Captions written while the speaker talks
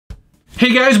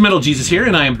Hey guys, Metal Jesus here,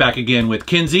 and I am back again with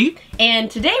Kinsey.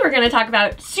 And today we're going to talk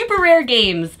about Super Rare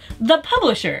Games, the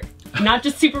publisher. Not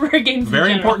just Super Rare Games in Very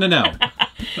general. important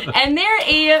to know. And they're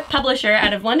a publisher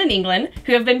out of London, England,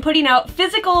 who have been putting out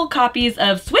physical copies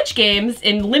of Switch games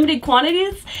in limited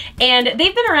quantities. And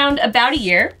they've been around about a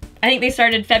year. I think they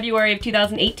started February of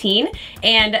 2018.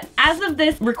 And as of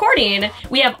this recording,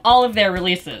 we have all of their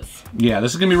releases. Yeah,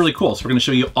 this is going to be really cool. So we're going to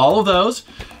show you all of those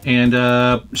and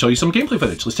show you some gameplay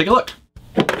footage. Let's take a look.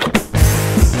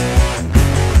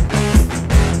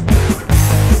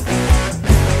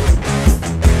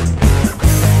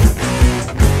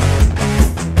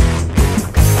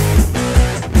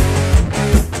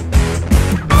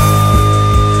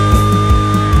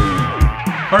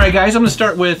 Alright guys, I'm going to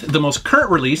start with the most current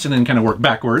release and then kind of work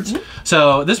backwards.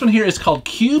 So this one here is called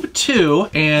Q.U.B.E,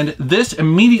 and this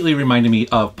immediately reminded me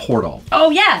of Portal.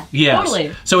 Oh yeah, yes.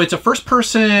 Totally. So it's a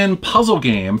first-person puzzle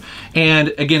game, and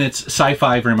again, it's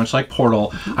sci-fi, very much like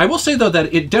Portal. I will say though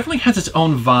that it definitely has its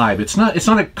own vibe. It's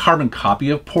not a carbon copy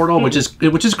of Portal, which is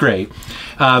great.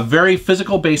 Very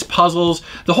physical-based puzzles.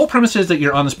 The whole premise is that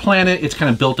you're on this planet. It's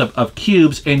kind of built up of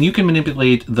cubes, and you can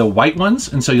manipulate the white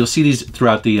ones, and so you'll see these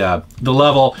throughout the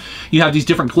level. You have these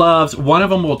different gloves. One of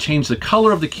them will change the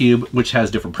color of the cube, which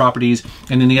has different properties,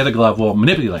 and then the other glove will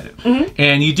manipulate it.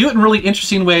 And you do it in really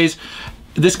interesting ways.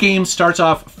 This game starts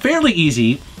off fairly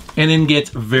easy and then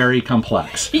gets very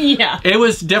complex. Yeah. It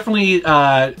was definitely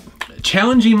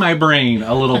challenging my brain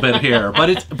a little bit here, but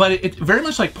it's very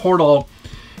much like Portal.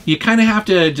 You kind of have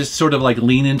to just sort of like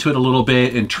lean into it a little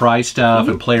bit and try stuff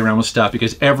and play around with stuff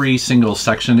because every single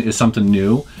section is something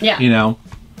new. Yeah. You know?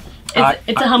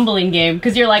 It's a humbling game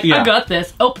because you're like, yeah. I got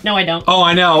this. Oh, no, I don't. Oh,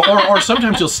 I know. Or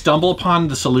sometimes you'll stumble upon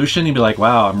the solution and be like,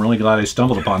 wow, I'm really glad I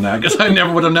stumbled upon that because I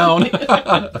never would have known.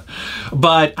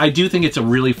 But I do think it's a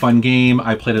really fun game.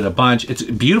 I played it a bunch. It's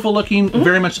beautiful looking,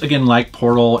 very much, again, like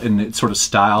Portal in its sort of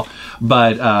style,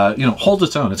 but, you know, holds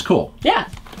its own. It's cool. Yeah.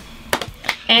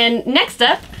 And next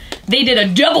up, they did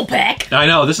a double pack. I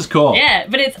know, this is cool. Yeah,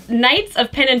 but it's Knights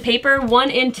of Pen and Paper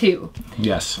 1 and 2.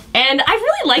 Yes. And I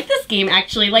really like this game,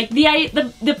 actually. Like,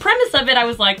 the premise of it, I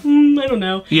was like, I don't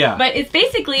know. Yeah. But it's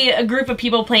basically a group of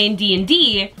people playing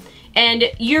D&D, and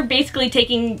you're basically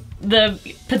taking the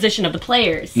position of the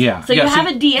players. Yeah. So you have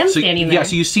a DM standing there. Yeah,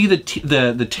 so you see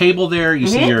the table there, you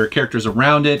see your characters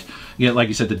around it. You get, like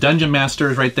you said, the Dungeon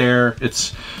Masters right there.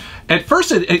 It's... At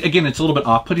first, again, it's a little bit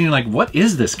off-putting. You're like, what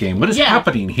is this game? What is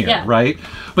happening here, right?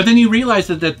 But then you realize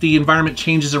that the environment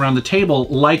changes around the table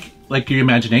like your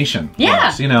imagination. Yeah.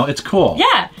 Was, you know, it's cool.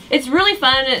 Yeah, it's really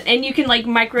fun, and you can, like,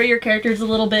 micro your characters a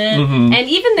little bit. And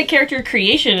even the character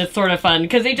creation is sort of fun,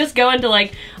 because they just go into,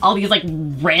 like, all these, like,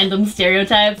 random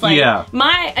stereotypes. Like,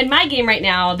 in my game right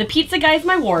now, the pizza guy's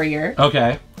my warrior.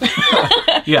 Okay.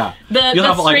 Yeah. You'll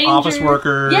have like office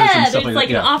workers and stuff there's like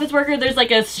that. An office worker. There's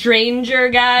like a stranger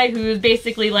guy who's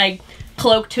basically like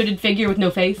cloaked hooded figure with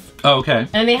no face. Oh, okay.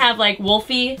 And they have like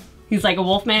Wolfie. He's like a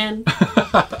wolf man.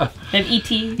 They have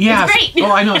E.T. Yeah. It's great.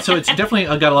 Oh, I know. So it's definitely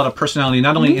got a lot of personality,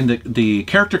 not only in the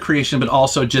character creation, but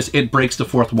also just it breaks the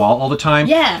fourth wall all the time.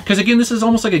 Yeah. Because again, this is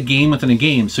almost like a game within a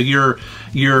game. So you're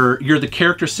the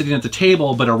character sitting at the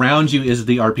table, but around you is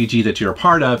the RPG that you're a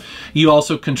part of. You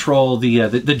also control the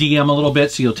DM a little bit,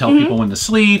 so you'll tell people when to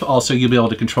sleep. Also, you'll be able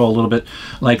to control a little bit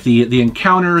like the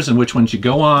encounters and which ones you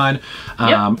go on.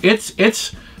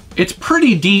 It's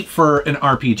pretty deep for an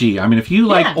RPG. I mean, if you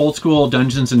like old school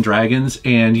Dungeons and Dragons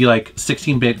and you like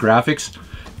 16-bit graphics,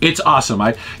 it's awesome.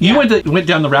 You went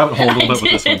down the rabbit hole a little bit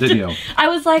with this one, didn't you? I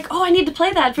was like, oh, I need to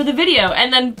play that for the video,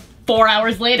 and then 4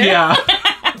 hours later. Yeah,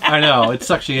 I know. It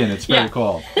sucks you in. It's very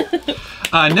cool.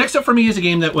 Next up for me is a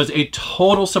game that was a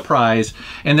total surprise,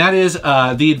 and that is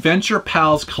the Adventure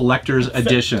Pals Collector's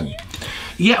Edition.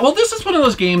 Yeah, well, this is one of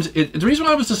those games. The reason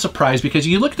why I was surprised because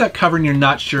you look at that cover and you're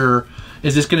not sure.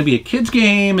 Is this going to be a kid's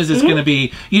game? Is this going to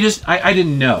be... I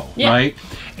didn't know, right?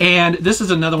 And this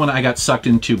is another one I got sucked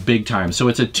into big time. So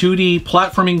it's a 2D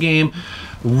platforming game.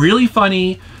 Really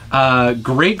funny.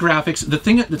 Great graphics. The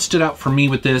thing that stood out for me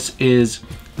with this is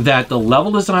that the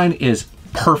level design is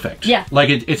perfect. Yeah.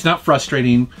 Like, it's not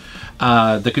frustrating.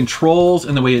 The controls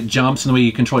and the way it jumps and the way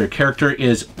you control your character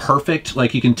is perfect.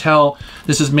 Like, you can tell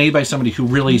this is made by somebody who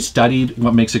really studied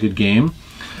what makes a good game.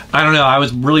 I don't know. I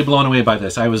was really blown away by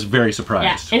this. I was very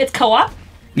surprised. Yeah, and it's co-op.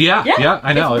 Yeah,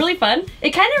 I know. It's really fun. It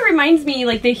kind of reminds me,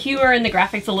 like, the humor and the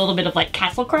graphics a little bit of, like,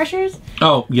 Castle Crashers.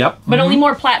 Oh, yep. But only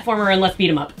more platformer and less beat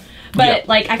 'em up. But,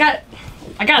 like, I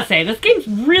gotta say, this game's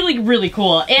really, really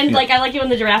cool. And, like, I like it when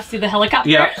the giraffes do the helicopter.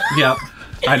 Yep.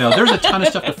 I know. There's a ton of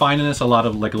stuff to find in this. A lot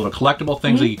of, like, little collectible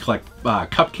things. Like, you collect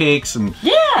cupcakes and...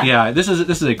 Yeah, this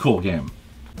is a cool game.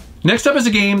 Next up is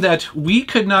a game that we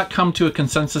could not come to a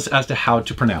consensus as to how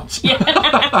to pronounce. Yeah.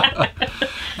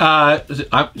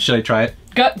 Should I try it?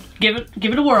 Go, give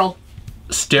it a whirl.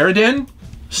 Steredenn?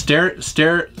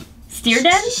 Steredenn?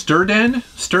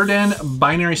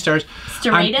 Binary stars.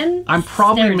 Steredenn? I'm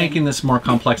probably Steredenn. making this more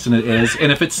complex than it is.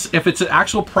 And if it's an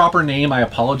actual proper name, I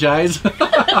apologize.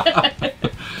 I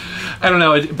don't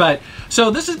know. But so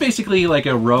this is basically like a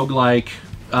roguelike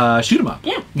shoot 'em up.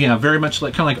 Yeah. Yeah, very much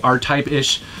like kind of like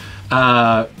R-type-ish.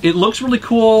 It looks really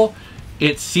cool.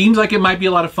 It seems like it might be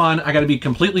a lot of fun. I got to be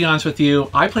completely honest with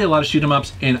you. I play a lot of shoot 'em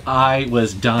ups, and I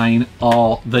was dying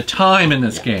all the time in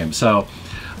this game. So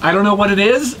I don't know what it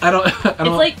is. I don't. It's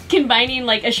like combining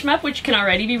like a shmup, which can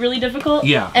already be really difficult.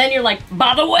 Yeah. And then you're like,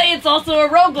 by the way, it's also a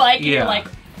roguelike. And you're like,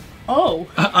 oh.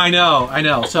 I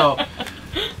know. So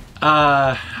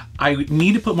I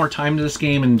need to put more time into this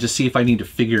game and just see if I need to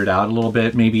figure it out a little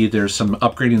bit. Maybe there's some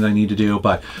upgrading that I need to do,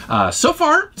 but so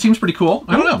far it seems pretty cool.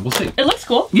 I don't know. We'll see. It looks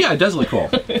cool. Yeah, it does look cool.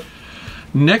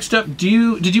 Next up,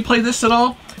 did you play this at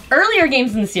all? Earlier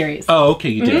games in the series. Oh, okay,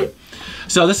 you did.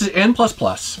 So this is N++.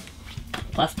 Plus.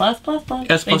 S++.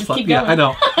 They just keep Yeah, going. I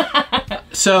know.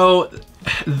 So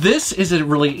this is a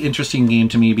really interesting game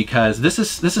to me because this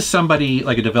is somebody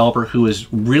like a developer who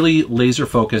is really laser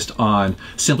focused on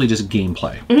simply just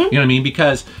gameplay. You know what I mean?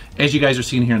 Because as you guys are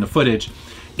seeing here in the footage,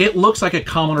 it looks like a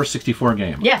Commodore 64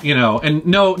 game. Yeah. You know, and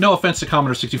no offense to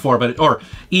Commodore 64, but or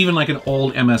even like an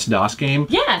old MS-DOS game.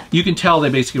 Yeah. You can tell they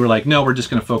basically were like, no, we're just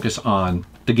going to focus on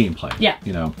the gameplay. Yeah.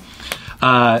 You know.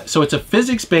 So it's a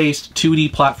physics-based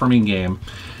 2D platforming game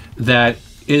that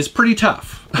is pretty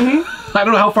tough. I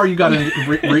don't know how far you got in,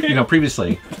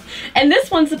 previously. And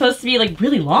this one's supposed to be like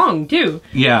really long too.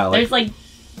 Yeah, there's like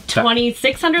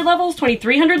 2,600 levels,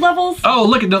 2,300 levels. Oh,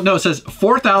 look! No, it says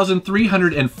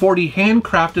 4,340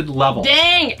 handcrafted levels.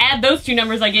 Dang! Add those two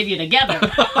numbers I gave you together.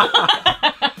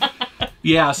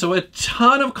 Yeah, so a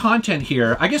ton of content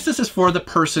here. I guess this is for the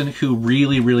person who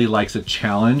really, really likes a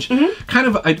challenge. Kind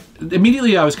of,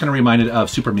 immediately I was kind of reminded of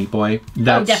Super Meat Boy.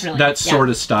 That's, definitely. That sort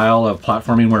of style of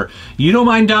platforming where you don't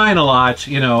mind dying a lot,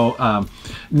 you know.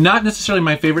 Not necessarily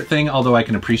my favorite thing, although I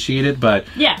can appreciate it, but,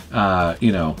 yeah.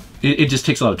 you know, it just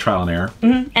takes a lot of trial and error.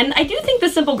 And I do think the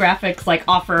simple graphics like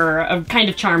offer a kind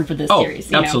of charm for this series.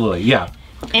 You absolutely, know? yeah.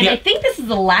 And I think this is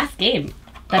the last game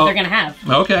that they're going to have.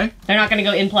 Okay. They're not going to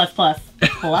go N++.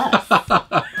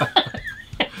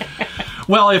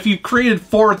 Well, if you've created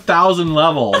 4,000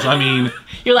 levels, I mean...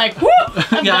 You're like, whoo!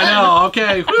 Yeah, I know,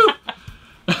 okay, whoo!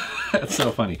 That's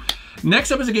so funny.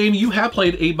 Next up is a game you have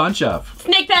played a bunch of.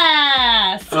 Snake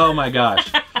Pass! Oh my gosh.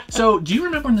 So, do you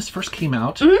remember when this first came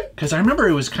out? Because I remember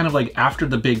it was kind of like after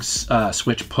the big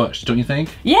Switch push, don't you think?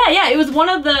 Yeah, it was one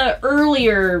of the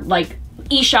earlier, like,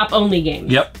 eShop only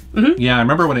games. Yep. Yeah, I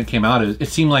remember when it came out, it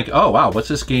seemed like, oh wow, what's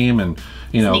this game? And,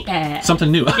 you know,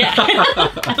 something new. Yeah.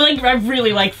 I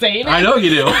really like saying it. I know you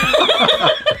do.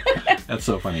 That's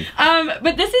so funny.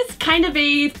 But this is kind of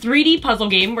a 3D puzzle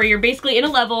game where you're basically in a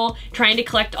level trying to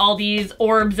collect all these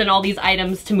orbs and all these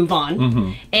items to move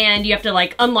on. And you have to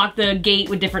like unlock the gate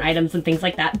with different items and things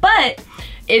like that. But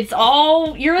it's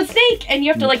all, you're a snake and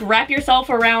you have to like wrap yourself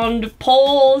around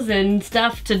poles and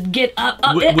stuff to get up.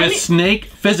 With snake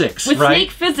physics, right? With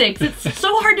snake physics. It's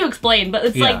so hard to explain, but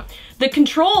it's like the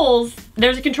controls,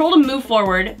 there's a control to move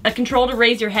forward, a control to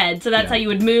raise your head. So that's how you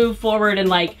would move forward and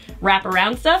like wrap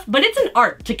around stuff. But it's an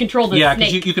art to control the snake. Yeah,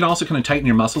 because you can also kind of tighten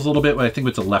your muscles a little bit, I think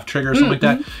with the left trigger or something like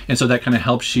that. And so that kind of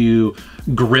helps you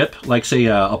grip, like say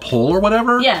a pole or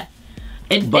whatever. Yeah.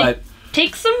 It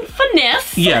takes some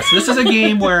finesse. Yes, this is a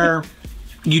game where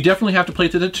you definitely have to play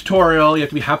through the tutorial. You have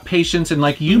to have patience, and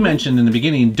like you mentioned in the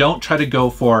beginning, don't try to go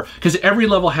for, because every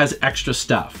level has extra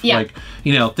stuff. Yeah. Like,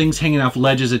 you know, things hanging off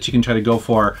ledges that you can try to go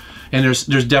for. And there's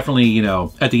definitely, you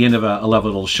know, at the end of a level,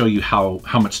 it'll show you how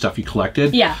much stuff you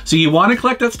collected. Yeah. So you want to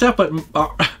collect that stuff, but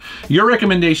your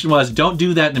recommendation was don't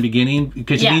do that in the beginning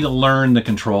because you need to learn the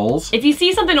controls. If you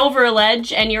see something over a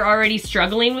ledge and you're already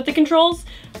struggling with the controls,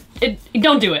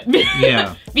 don't do it.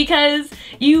 Yeah. Because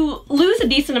you lose a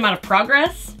decent amount of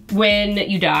progress when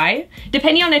you die.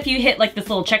 Depending on if you hit like this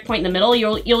little checkpoint in the middle,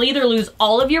 you'll either lose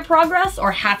all of your progress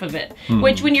or half of it.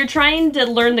 Which when you're trying to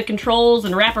learn the controls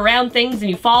and wrap around things and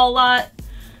you fall a lot,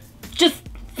 just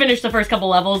finish the first couple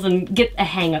levels and get a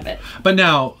hang of it. But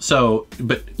now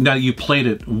you played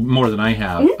it more than I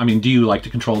have. I mean, do you like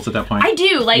the controls at that point? I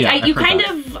do. Like you kind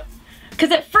of...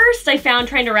 Because at first I found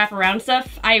trying to wrap around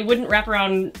stuff, I wouldn't wrap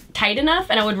around tight enough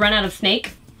and I would run out of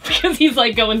Snake because he's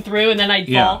like going through and then I'd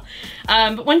fall.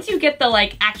 But once you get the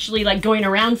like actually like going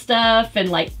around stuff and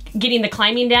like getting the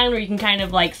climbing down where you can kind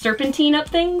of like serpentine up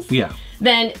things,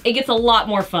 then it gets a lot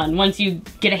more fun once you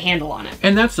get a handle on it.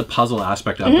 And that's the puzzle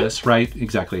aspect of this, right?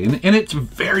 Exactly. And it's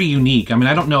very unique. I mean,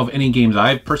 I don't know of any game that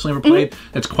I've personally ever played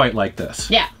that's quite like this.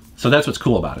 Yeah. So that's what's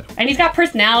cool about it. And he's got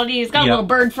personality. He's got a little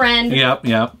bird friend. Yep.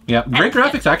 Great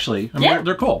graphics, actually. I mean,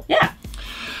 they're cool. Yeah.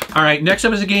 All right, next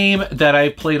up is a game that I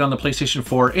played on the PlayStation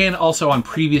 4 and also on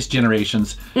previous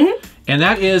generations. And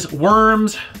that is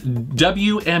Worms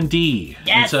W.M.D.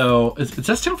 Yes. And so, does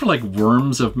that stand for like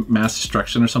Worms of Mass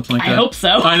Destruction or something like that? I hope so.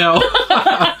 I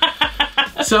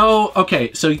know. So,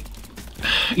 okay, so,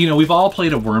 you know, we've all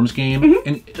played a Worms game.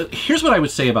 And here's what I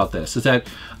would say about this, is that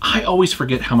I always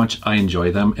forget how much I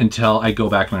enjoy them until I go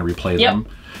back and I replay them.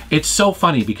 It's so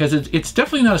funny because it's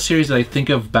definitely not a series that I think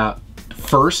about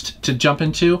first to jump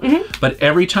into, but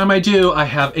every time I do, I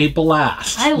have a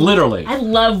blast. Literally. I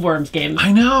love Worms games.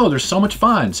 I know, they're so much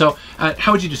fun. So,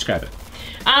 how would you describe it?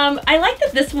 I like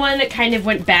that this one kind of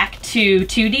went back to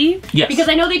 2D. Yes. Because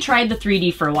I know they tried the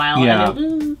 3D for a while. Yeah.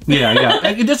 And Yeah.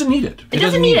 It doesn't need it. It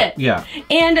doesn't need it. Yeah.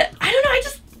 And I don't know, I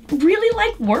just really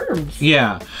like Worms.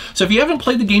 Yeah. So if you haven't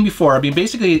played the game before, I mean,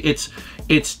 basically it's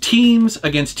teams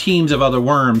against teams of other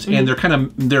worms, and they're kind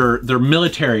of they're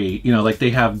military, you know, like they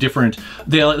have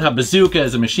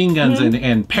bazookas and machine guns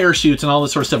and parachutes and all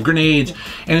this sort of stuff, grenades,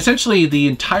 and essentially the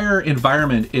entire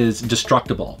environment is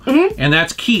destructible, and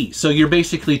that's key. So you're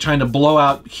basically trying to blow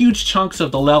out huge chunks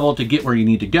of the level to get where you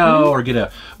need to go or get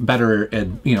a better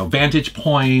vantage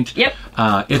point. Yep.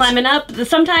 Climbing up.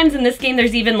 Sometimes in this game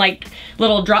there's even like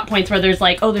little drop points where there's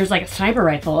like a sniper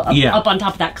rifle up on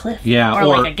top of that cliff. Yeah. Or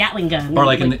like a Gatling gun. Or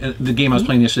like in the game I was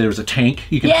playing yesterday, there was a tank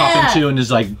you can hop into and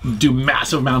just like do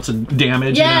massive amounts of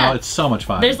damage. You know, it's so much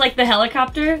fun. There's like the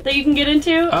helicopter that you can get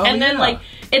into, and then like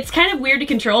it's kind of weird to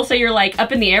control. So you're like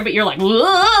up in the air, but you're like,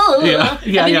 whoa, and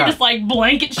then you're just like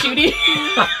blanket shooting.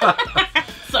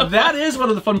 So that is one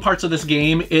of the fun parts of this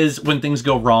game, is when things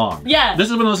go wrong. Yeah. This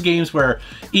is one of those games where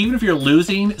even if you're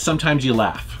losing, sometimes you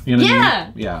laugh. You know what I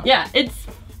mean? Yeah. Yeah. It's,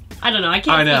 I don't know. I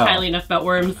can't speak highly enough about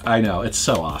Worms. I know. It's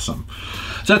so awesome.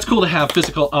 So that's cool to have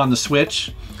physical on the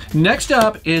Switch. Next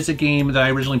up is a game that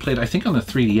I originally played, I think, on the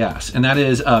 3DS, and that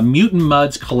is Mutant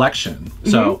Mud's Collection.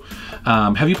 So,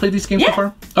 have you played these games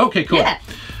before? Okay, cool. Yeah.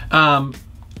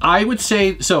 I would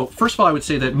say, so first of all, I would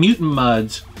say that Mutant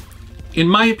Mud's, in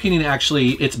my opinion,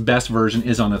 actually, its best version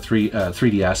is on the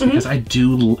 3DS, because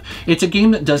it's a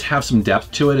game that does have some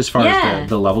depth to it as far as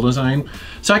the level design.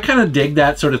 So I kind of dig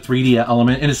that sort of 3D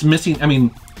element, and it's missing, I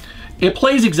mean, it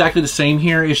plays exactly the same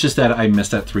here, it's just that I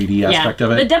missed that 3D aspect of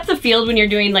it. The depth of field when you're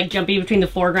doing like jumping between the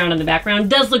foreground and the background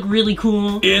does look really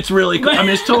cool. It's really cool. I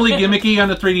mean, it's totally gimmicky on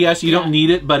the 3DS, you don't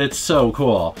need it, but it's so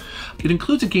cool. It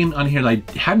includes a game on here that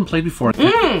I hadn't played before.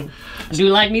 I do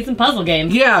like me some puzzle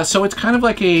games. Yeah, so it's kind of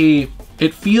like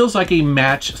it feels like a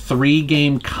match 3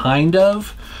 game, kind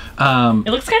of.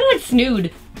 It looks kind of like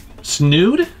Snood.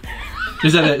 Snood?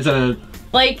 Is that a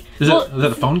like, is that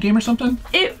a phone game or something?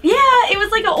 It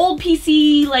was like an old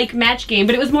PC like match game,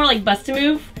 but it was more like Bust a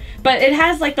Move. But it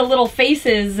has like the little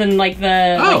faces and like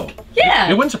the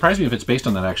it wouldn't surprise me if it's based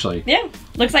on that, actually. Yeah,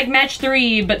 looks like Match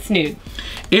 3 but Snood.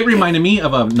 It reminded me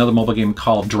of another mobile game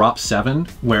called Drop 7,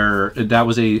 where that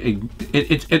was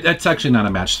it's actually not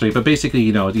a Match 3, but basically,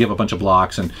 you know, you have a bunch of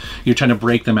blocks and you're trying to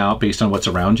break them out based on what's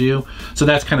around you. So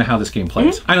that's kind of how this game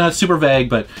plays. I know it's super vague,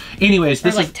 but anyways,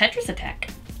 this is Tetris Attack.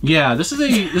 Yeah, this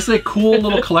is a cool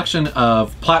little collection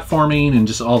of platforming and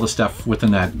just all the stuff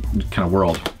within that kind of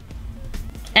world.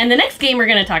 And the next game we're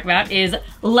going to talk about is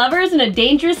Lovers in a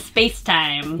Dangerous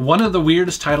Spacetime. One of the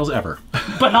weirdest titles ever.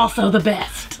 But also the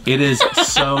best. It is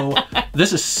so,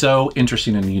 this is so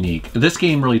interesting and unique. This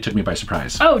game really took me by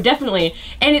surprise. Oh, definitely.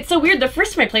 And it's so weird. The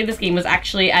first time I played this game was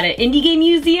actually at an indie game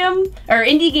museum, or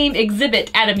indie game exhibit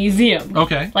at a museum.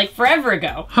 Okay. Like forever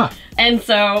ago. Huh. And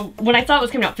so when I saw it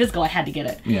was coming out physical, I had to get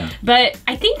it. Yeah. But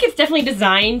I think it's definitely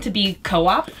designed to be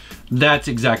co-op. That's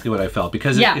exactly what I felt,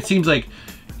 because it seems like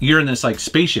you're in this like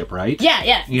spaceship, right?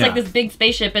 Yeah. It's like this big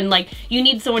spaceship, and like you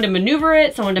need someone to maneuver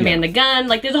it, someone to man the gun.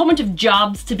 Like there's a whole bunch of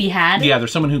jobs to be had. Yeah,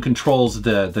 there's someone who controls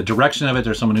the direction of it.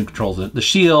 There's someone who controls the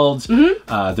shields.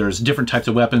 There's different types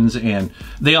of weapons, and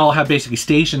they all have basically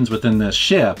stations within this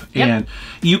ship. And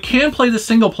you can play the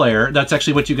single player. That's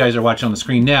actually what you guys are watching on the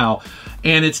screen now.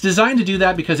 And it's designed to do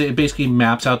that because it basically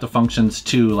maps out the functions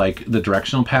to like the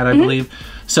directional pad, I believe.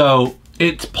 So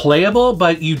It's playable,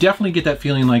 but you definitely get that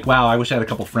feeling like, wow, I wish I had a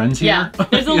couple friends here. Yeah,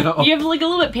 there's you have like a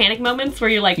little bit panic moments where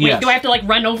you're like, wait, do I have to like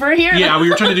run over here? Yeah, we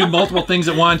were trying to do multiple things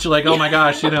at once. You're like, oh my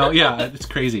gosh, yeah, it's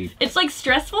crazy. It's like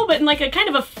stressful, but in like a kind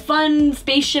of a fun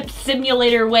spaceship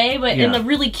simulator way, but in a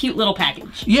really cute little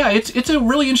package. Yeah, it's a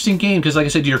really interesting game because, like I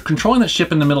said, you're controlling that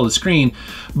ship in the middle of the screen,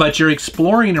 but you're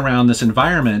exploring around this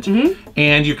environment,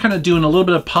 and you're kind of doing a little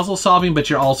bit of puzzle solving, but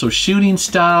you're also shooting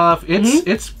stuff.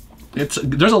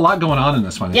 There's a lot going on in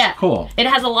this one. It's cool. It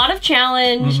has a lot of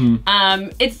challenge.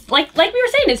 It's like we were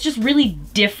saying, it's just really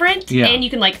different, and you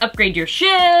can like upgrade your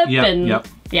ship.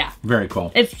 Yeah, very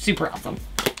cool. It's super awesome.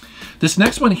 This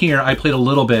next one here, I played a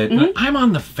little bit. And I'm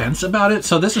on the fence about it.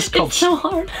 So this is called. It's so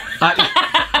hard.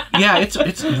 Yeah,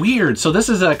 it's weird. So this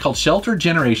is called Shelter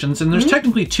Generations, and there's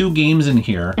technically 2 games in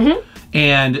here.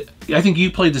 And I think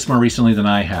you played this more recently than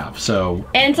I have, so...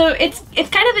 And so it's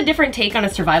kind of a different take on a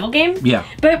survival game. Yeah.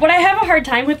 But what I have a hard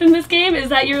time with in this game is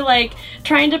that you're, like,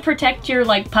 trying to protect your,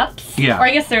 like, pups. Yeah. Or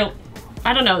I guess they're,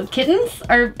 I don't know, kittens?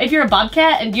 Or if you're a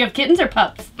bobcat, and do you have kittens or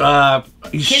pups?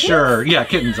 Kittens? Sure. Yeah,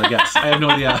 kittens, I guess. I have no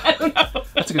idea. I don't know.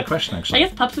 That's a good question, actually. I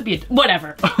guess pups would be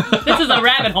whatever. This is a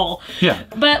rabbit hole. Yeah.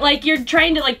 But, like, you're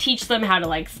trying to, like, teach them how to,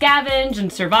 like, scavenge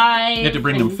and survive. You have to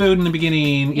bring them food in the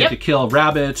beginning. You have to kill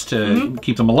rabbits to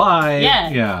keep them alive. Yeah.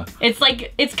 Yeah. It's,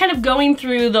 like, it's kind of going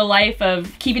through the life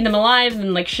of keeping them alive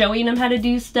and, like, showing them how to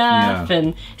do stuff. Yeah.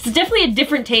 And it's definitely a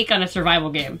different take on a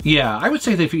survival game. Yeah, I would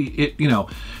say that if you know,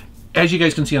 as you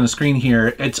guys can see on the screen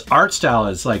here, its art style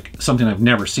is like something I've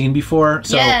never seen before.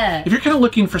 So if you're kind of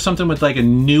looking for something with like a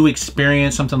new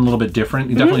experience, something a little bit different,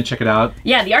 you definitely check it out.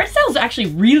 Yeah, the art style is actually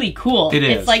really cool. It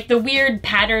is. It's like the weird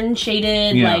pattern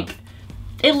shaded, like,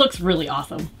 it looks really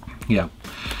awesome. Yeah.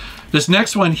 This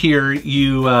next one here,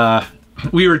 we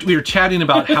were chatting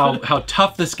about how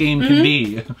tough this game can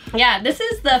be. Yeah, this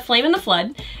is the Flame in the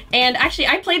Flood. And actually,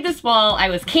 I played this while I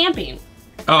was camping.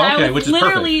 Oh, okay, which is perfect.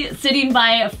 I was literally sitting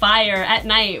by a fire at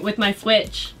night with my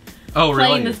Switch. Oh, really?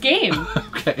 Playing this game.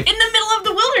 Okay. In the middle of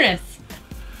the wilderness.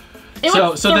 It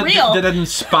was surreal. Did that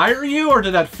inspire you or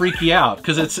did that freak you out?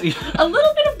 Because it's a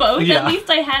little bit of both. Yeah. At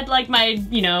least I had like my,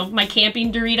 my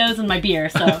camping Doritos and my beer,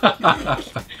 so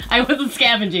I wasn't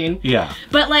scavenging. Yeah.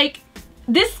 But like,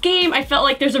 this game, I felt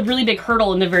like there's a really big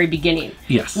hurdle in the very beginning.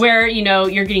 Yes. Where,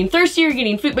 you're getting thirsty, you're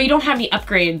getting food, but you don't have any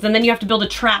upgrades. And then you have to build a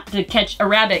trap to catch a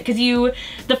rabbit. Because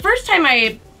the first time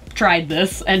I tried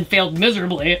this and failed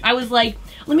miserably, I was like,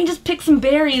 let me just pick some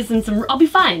berries and I'll be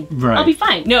fine. Right. I'll be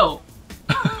fine. No.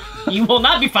 You will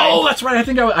not be fine. Oh, that's right. I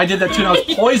think I did that too, and I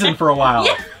was poisoned for a while.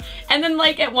 Yeah. And then,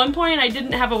 like, at one point, I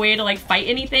didn't have a way to, like, fight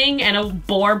anything, and a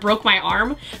boar broke my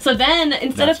arm. So then,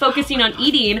 instead of focusing on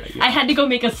eating, I had to go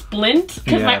make a splint,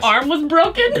 because my arm was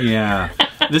broken. Yeah.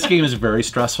 This game is very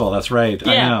stressful, that's right.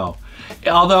 Yeah. I know.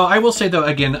 Although, I will say, though,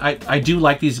 again, I do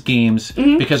like these games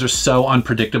because they're so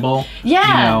unpredictable.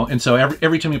 Yeah. And so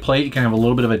every time you play it, you can have a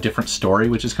little bit of a different story,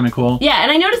 which is kind of cool. Yeah,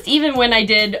 and I noticed even when I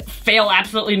did fail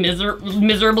absolutely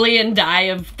miserably and die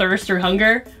of thirst or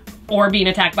hunger, or being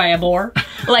attacked by a boar,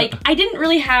 like, I didn't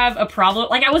really have a problem.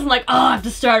 Like, I wasn't like, oh, I have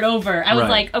to start over. I was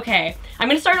like, okay, I'm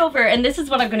gonna start over, and this is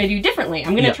what I'm gonna do differently.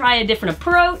 I'm gonna try a different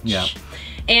approach. Yeah.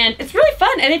 And it's really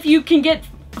fun, and if you can get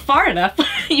far enough,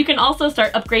 you can also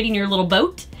start upgrading your little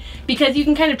boat, because you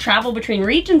can kind of travel between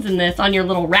regions in this on your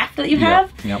little raft that you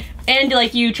have. Yep. And,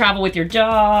 like, you travel with your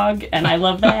dog, and I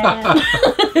love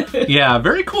that. Yeah,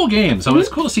 very cool game. So it's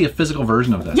cool to see a physical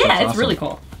version of this. Yeah, it's awesome. Really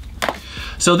cool.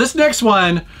 So this next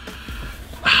one,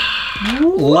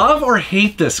 love or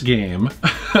hate this game.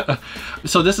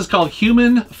 So this is called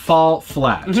Human Fall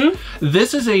Flat.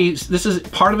 This is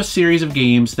part of a series of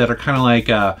games that are kind of like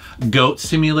a Goat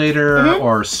Simulator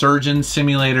or Surgeon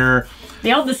Simulator.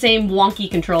 They all have the same wonky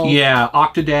controls. Yeah,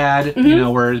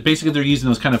 Octodad, where basically they're using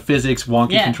those kind of physics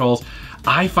wonky controls.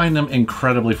 I find them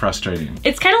incredibly frustrating.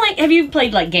 It's kind of like, have you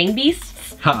played like Gang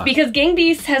Beasts? Because Gang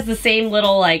Beasts has the same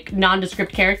little like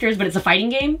nondescript characters, but it's a fighting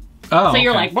game. Oh, so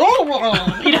you're like, but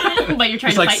you're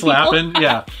trying to fight slapping people.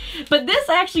 Yeah. But this,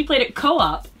 I actually played it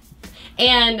co-op,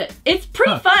 and it's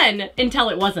pretty fun until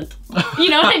it wasn't. You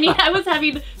know what I mean? I was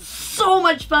having so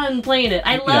much fun playing it.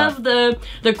 I love the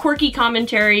quirky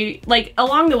commentary. Like,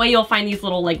 along the way, you'll find these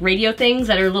little like radio things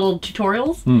that are little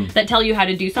tutorials that tell you how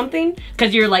to do something,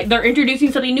 because you're like, they're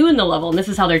introducing something new in the level, and this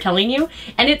is how they're telling you.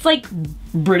 And it's like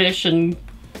British and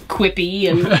quippy,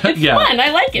 and it's fun.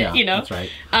 I like it, That's right.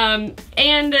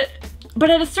 But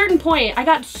at a certain point, I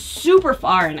got super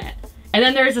far in it. And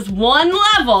then there's this one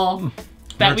level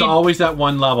that There's always that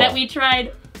one level that we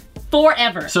tried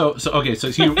forever. So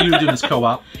you were doing this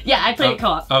co-op? Yeah, I played it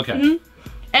co-op. Okay.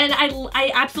 And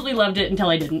I absolutely loved it until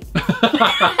I didn't.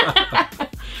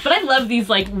 But I love these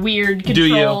like weird control,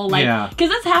 Do you? like, Yeah. because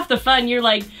that's half the fun. You're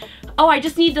like, oh, I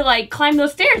just need to like climb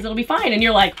those stairs. It'll be fine. And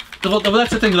you're like, well,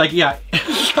 that's the thing. Like, yeah,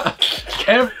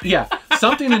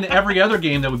 something in every other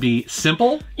game that would be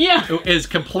simple, is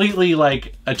completely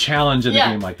like a challenge in a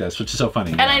game like this, which is so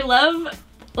funny. And I love,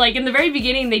 like, in the very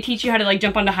beginning, they teach you how to like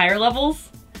jump onto higher levels.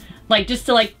 Like, just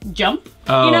to, like, jump,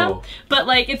 you know? But,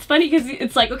 like, it's funny because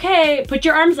it's like, okay, put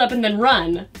your arms up and then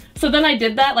run. So then I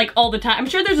did that, like, all the time. I'm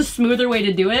sure there's a smoother way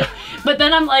to do it. But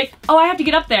then I'm like, oh, I have to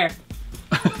get up there.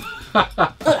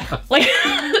 like,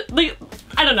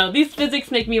 I don't know. These physics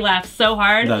make me laugh so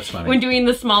hard. That's funny. When doing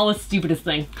the smallest, stupidest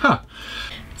thing. Huh.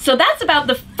 So that's about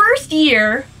the first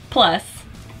year plus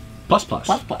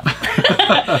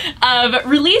of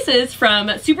releases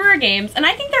from Super Rare Games, and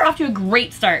I think they're off to a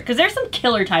great start because there's some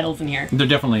killer titles in here. There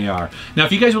definitely are. Now,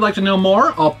 if you guys would like to know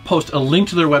more, I'll post a link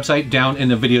to their website down in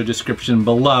the video description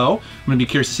below. I'm going to be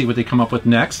curious to see what they come up with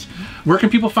next. Where can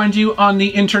people find you on the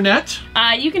internet?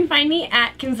 You can find me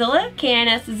at Kinzilla,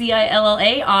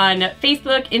 K-N-S-Z-I-L-L-A, on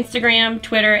Facebook, Instagram,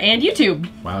 Twitter, and YouTube.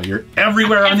 Wow, you're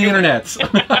everywhere on the internet.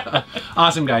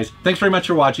 Awesome, guys. Thanks very much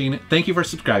for watching. Thank you for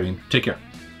subscribing. Take care.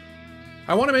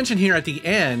 I want to mention here at the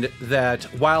end that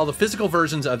while the physical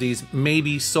versions of these may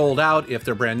be sold out if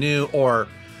they're brand new or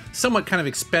somewhat kind of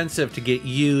expensive to get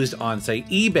used on, say,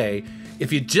 eBay,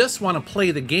 if you just want to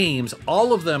play the games,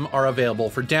 all of them are available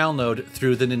for download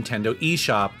through the Nintendo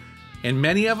eShop, and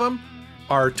many of them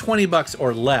are 20 bucks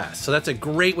or less. So that's a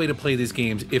great way to play these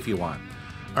games if you want.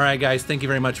 All right, guys, thank you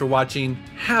very much for watching.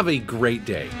 Have a great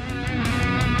day.